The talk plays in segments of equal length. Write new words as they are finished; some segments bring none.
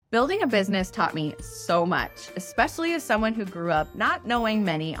Building a business taught me so much, especially as someone who grew up not knowing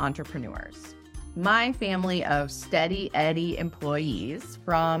many entrepreneurs. My family of steady Eddie employees,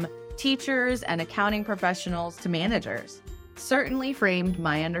 from teachers and accounting professionals to managers, certainly framed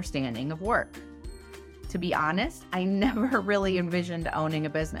my understanding of work. To be honest, I never really envisioned owning a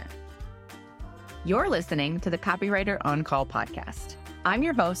business. You're listening to the Copywriter On Call podcast. I'm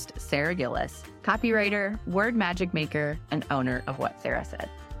your host, Sarah Gillis, copywriter, word magic maker, and owner of What Sarah Said.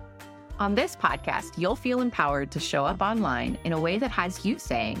 On this podcast, you'll feel empowered to show up online in a way that has you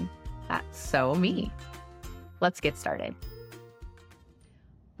saying, "That's so me." Let's get started.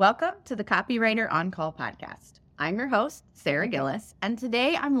 Welcome to the Copywriter On Call podcast. I'm your host, Sarah Gillis, and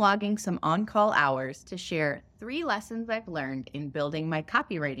today I'm logging some on-call hours to share 3 lessons I've learned in building my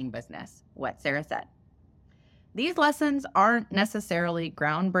copywriting business, What Sarah Said. These lessons aren't necessarily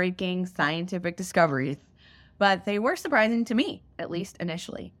groundbreaking scientific discoveries, but they were surprising to me, at least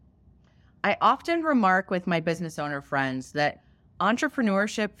initially. I often remark with my business owner friends that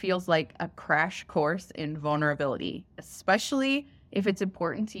entrepreneurship feels like a crash course in vulnerability, especially if it's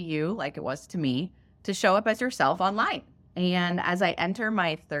important to you, like it was to me, to show up as yourself online. And as I enter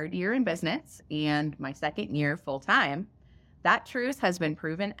my 3rd year in business and my 2nd year full-time, that truth has been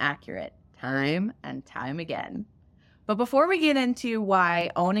proven accurate time and time again. But before we get into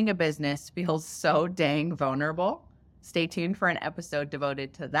why owning a business feels so dang vulnerable, stay tuned for an episode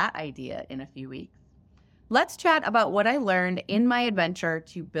devoted to that idea in a few weeks. Let's chat about what I learned in my adventure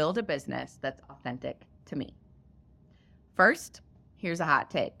to build a business that's authentic to me. First, here's a hot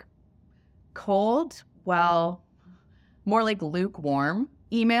take. Cold, well, more like lukewarm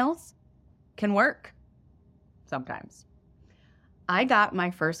emails can work sometimes. I got my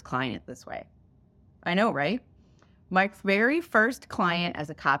first client this way. I know, right? My very first client as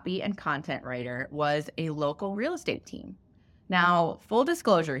a copy and content writer was a local real estate team. Now, full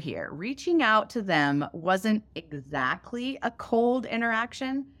disclosure here, reaching out to them wasn't exactly a cold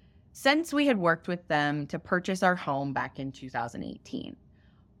interaction since we had worked with them to purchase our home back in 2018.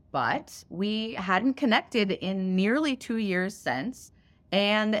 But we hadn't connected in nearly 2 years since,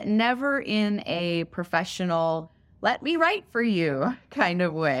 and never in a professional, let me write for you kind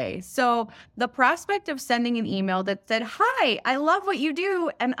of way. So the prospect of sending an email that said, "Hi, I love what you do,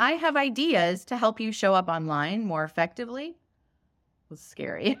 and I have ideas to help you show up online more effectively," was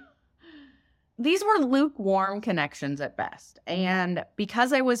scary. These were lukewarm connections at best. And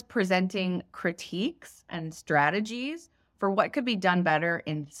because I was presenting critiques and strategies for what could be done better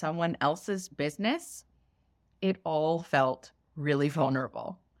in someone else's business, it all felt really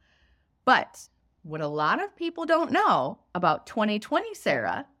vulnerable. But what a lot of people don't know about 2020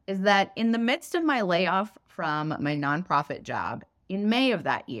 Sarah is that in the midst of my layoff from my nonprofit job in May of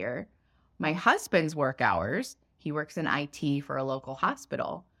that year, my husband's work hours, he works in IT for a local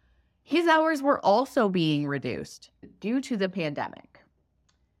hospital, his hours were also being reduced due to the pandemic.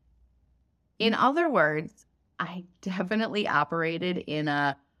 In other words, I definitely operated in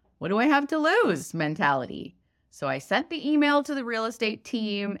a "what do I have to lose" mentality. So I sent the email to the real estate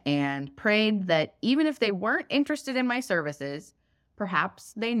team and prayed that even if they weren't interested in my services,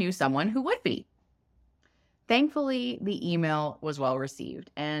 perhaps they knew someone who would be. Thankfully, the email was well received.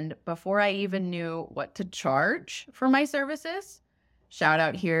 And before I even knew what to charge for my services, shout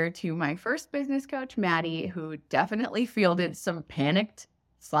out here to my first business coach, Maddie, who definitely fielded some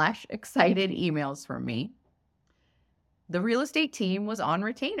panicked/excited emails from me. The real estate team was on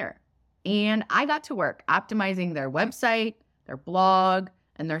retainer. And I got to work optimizing their website, their blog,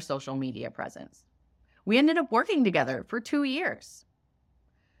 and their social media presence. We ended up working together for 2 years.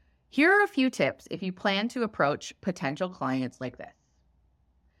 Here are a few tips if you plan to approach potential clients like this.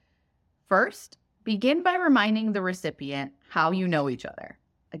 First, begin by reminding the recipient how you know each other.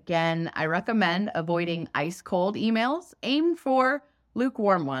 Again, I recommend avoiding ice-cold emails. Aim for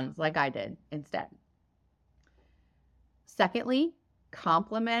lukewarm ones like I did instead. Secondly,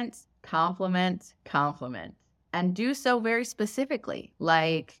 compliment, and do so very specifically,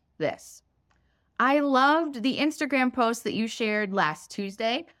 like this. "I loved the Instagram post that you shared last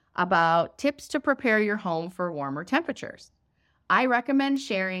Tuesday about tips to prepare your home for warmer temperatures. I recommend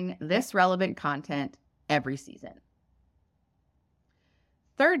sharing this relevant content every season."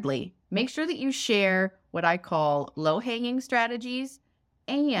 Thirdly, make sure that you share what I call low-hanging strategies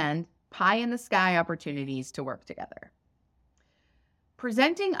and pie-in-the-sky opportunities to work together.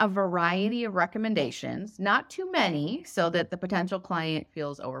 Presenting a variety of recommendations, not too many so that the potential client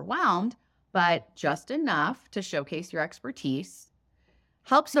feels overwhelmed, but just enough to showcase your expertise,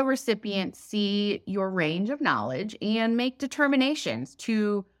 helps the recipient see your range of knowledge and make determinations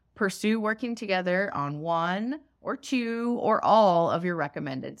to pursue working together on one or 2 or all of your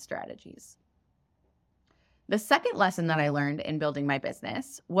recommended strategies. The second lesson that I learned in building my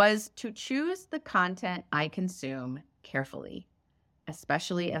business was to choose the content I consume carefully,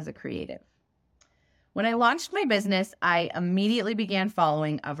 especially as a creative. When I launched my business, I immediately began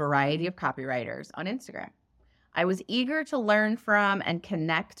following a variety of copywriters on Instagram. I was eager to learn from and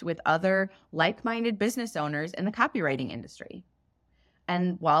connect with other like-minded business owners in the copywriting industry.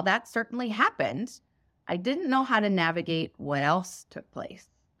 And while that certainly happened, I didn't know how to navigate what else took place.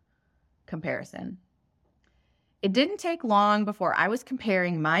 Comparison. It didn't take long before I was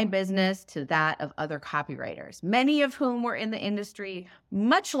comparing my business to that of other copywriters, many of whom were in the industry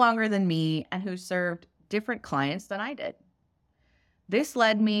much longer than me and who served different clients than I did. This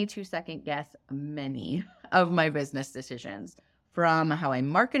led me to second guess many of my business decisions, from how I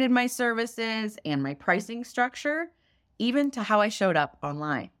marketed my services and my pricing structure, even to how I showed up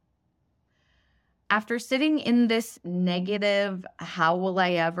online. After sitting in this negative, how will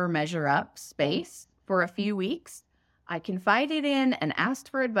I ever measure up space for a few weeks, I confided in and asked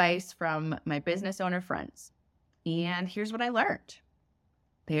for advice from my business owner friends. And here's what I learned.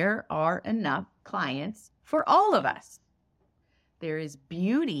 There are enough clients for all of us. There is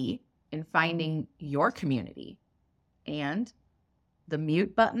beauty in finding your community, and the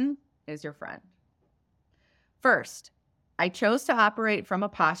mute button is your friend. First, I chose to operate from a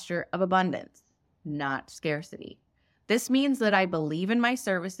posture of abundance, not scarcity. This means that I believe in my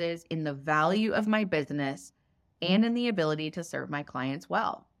services, in the value of my business, and in the ability to serve my clients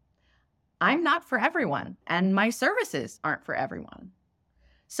well. I'm not for everyone, and my services aren't for everyone.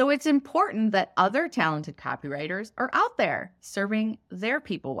 So it's important that other talented copywriters are out there serving their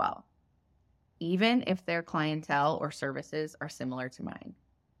people well, even if their clientele or services are similar to mine.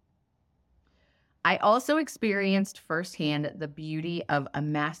 I also experienced firsthand the beauty of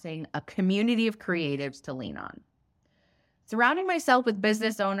amassing a community of creatives to lean on. Surrounding myself with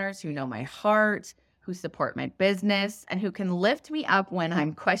business owners who know my heart, who support my business, and who can lift me up when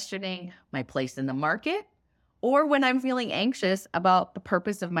I'm questioning my place in the market or when I'm feeling anxious about the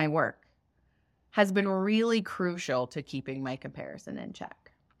purpose of my work has been really crucial to keeping my comparison in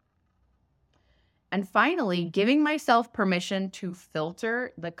check. And finally, giving myself permission to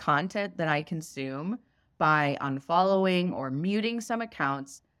filter the content that I consume by unfollowing or muting some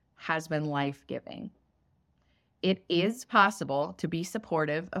accounts has been life-giving. It is possible to be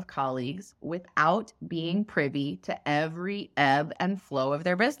supportive of colleagues without being privy to every ebb and flow of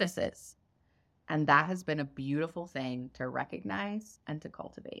their businesses. And that has been a beautiful thing to recognize and to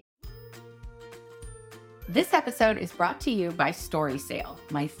cultivate. This episode is brought to you by StorySale,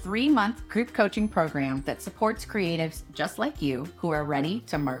 my 3-month group coaching program that supports creatives just like you who are ready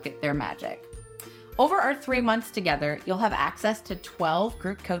to market their magic. Over our 3 months together, you'll have access to 12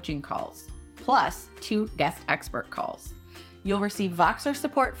 group coaching calls, plus 2 guest expert calls. You'll receive Voxer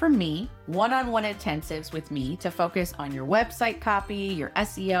support from me, one-on-one intensives with me to focus on your website copy, your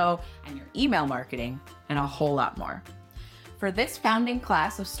SEO, and your email marketing, and a whole lot more. For this founding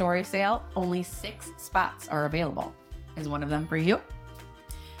class of StorySale, only 6 spots are available. Is one of them for you?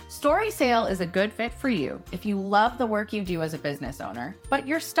 StorySale is a good fit for you if you love the work you do as a business owner, but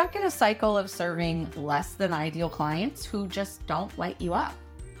you're stuck in a cycle of serving less than ideal clients who just don't light you up.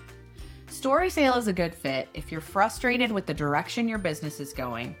 StorySale is a good fit if you're frustrated with the direction your business is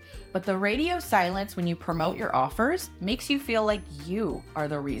going, but the radio silence when you promote your offers makes you feel like you are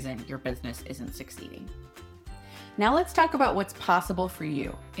the reason your business isn't succeeding. Now let's talk about what's possible for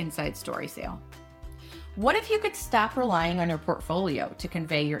you inside StorySale. What if you could stop relying on your portfolio to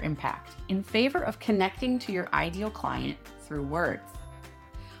convey your impact in favor of connecting to your ideal client through words?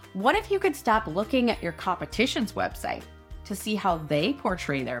 What if you could stop looking at your competition's website to see how they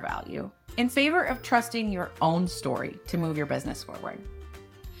portray their value in favor of trusting your own story to move your business forward?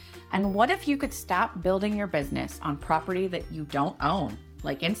 And what if you could stop building your business on property that you don't own,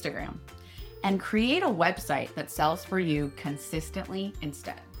 like Instagram, and create a website that sells for you consistently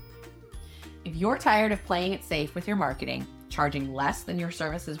instead? If you're tired of playing it safe with your marketing, charging less than your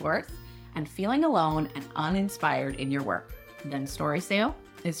service is worth, and feeling alone and uninspired in your work, then StorySale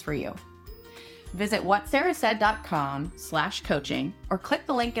is for you. Visit whatsarahsaid.com/coaching or click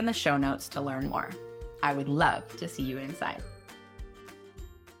the link in the show notes to learn more. I would love to see you inside.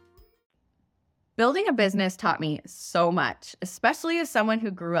 Building a business taught me so much, especially as someone who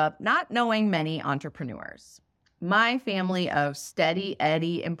grew up not knowing many entrepreneurs. My family of steady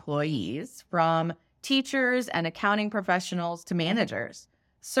Eddie employees, from teachers and accounting professionals to managers,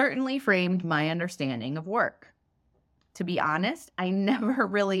 certainly framed my understanding of work. To be honest, I never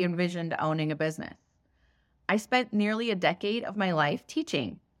really envisioned owning a business. I spent nearly a decade of my life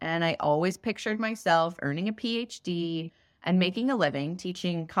teaching, and I always pictured myself earning a PhD and making a living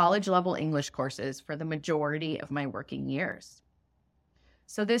teaching college-level English courses for the majority of my working years.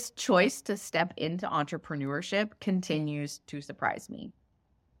 So this choice to step into entrepreneurship continues to surprise me.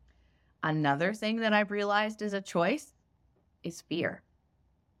 Another thing that I've realized is a choice is fear.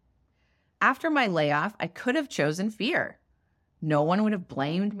 After my layoff, I could have chosen fear. No one would have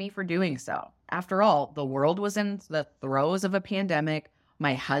blamed me for doing so. After all, the world was in the throes of a pandemic.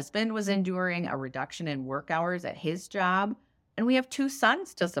 My husband was enduring a reduction in work hours at his job, and we have 2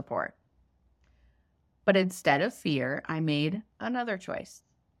 sons to support. But instead of fear, I made another choice: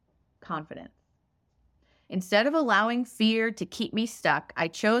 confidence. Instead of allowing fear to keep me stuck, I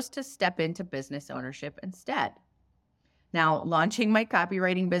chose to step into business ownership instead. Now, launching my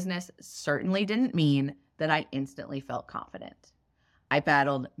copywriting business certainly didn't mean that I instantly felt confident. I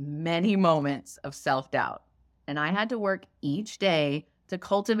battled many moments of self-doubt, and I had to work each day to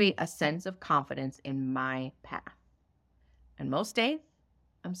cultivate a sense of confidence in my path. And most days,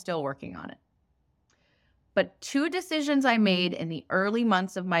 I'm still working on it. But 2 decisions I made in the early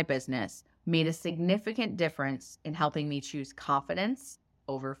months of my business made a significant difference in helping me choose confidence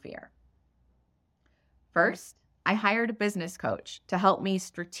over fear. First, I hired a business coach to help me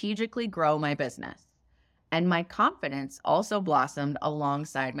strategically grow my business, and my confidence also blossomed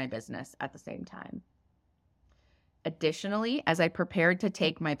alongside my business at the same time. Additionally, as I prepared to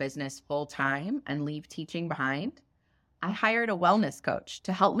take my business full-time and leave teaching behind, I hired a wellness coach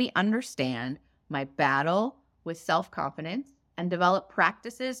to help me understand my battle with self-confidence and develop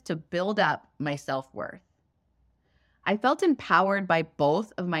practices to build up my self-worth. I felt empowered by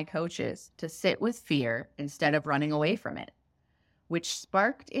both of my coaches to sit with fear instead of running away from it, which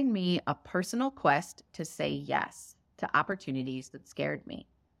sparked in me a personal quest to say yes to opportunities that scared me.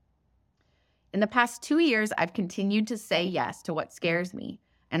 In the past 2 years, I've continued to say yes to what scares me,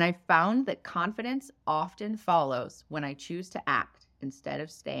 and I've found that confidence often follows when I choose to act instead of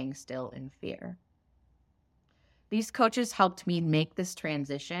staying still in fear. These coaches helped me make this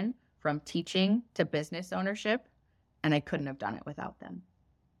transition from teaching to business ownership, and I couldn't have done it without them.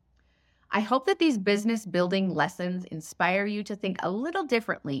 I hope that these business building lessons inspire you to think a little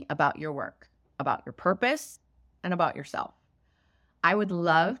differently about your work, about your purpose, and about yourself. I would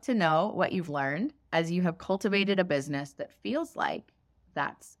love to know what you've learned as you have cultivated a business that feels like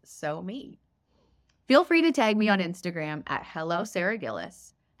that's so me. Feel free to tag me on Instagram at Hello Sarah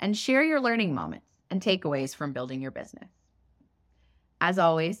Gillis and share your learning moments and takeaways from building your business. As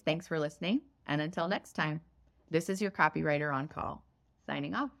always, thanks for listening, and until next time, this is your Copywriter on Call,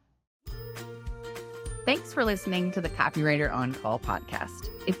 signing off. Thanks for listening to the Copywriter on Call podcast.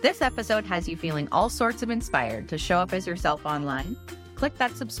 If this episode has you feeling all sorts of inspired to show up as yourself online, click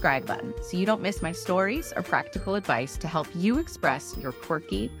that subscribe button so you don't miss my stories or practical advice to help you express your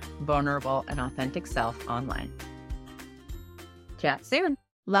quirky, vulnerable, and authentic self online. Chat soon.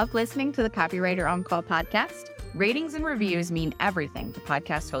 Love listening to the Copywriter on Call podcast? Ratings and reviews mean everything to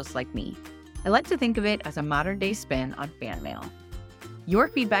podcast hosts like me. I like to think of it as a modern-day spin on fan mail. Your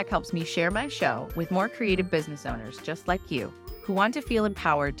feedback helps me share my show with more creative business owners just like you who want to feel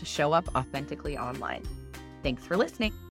empowered to show up authentically online. Thanks for listening.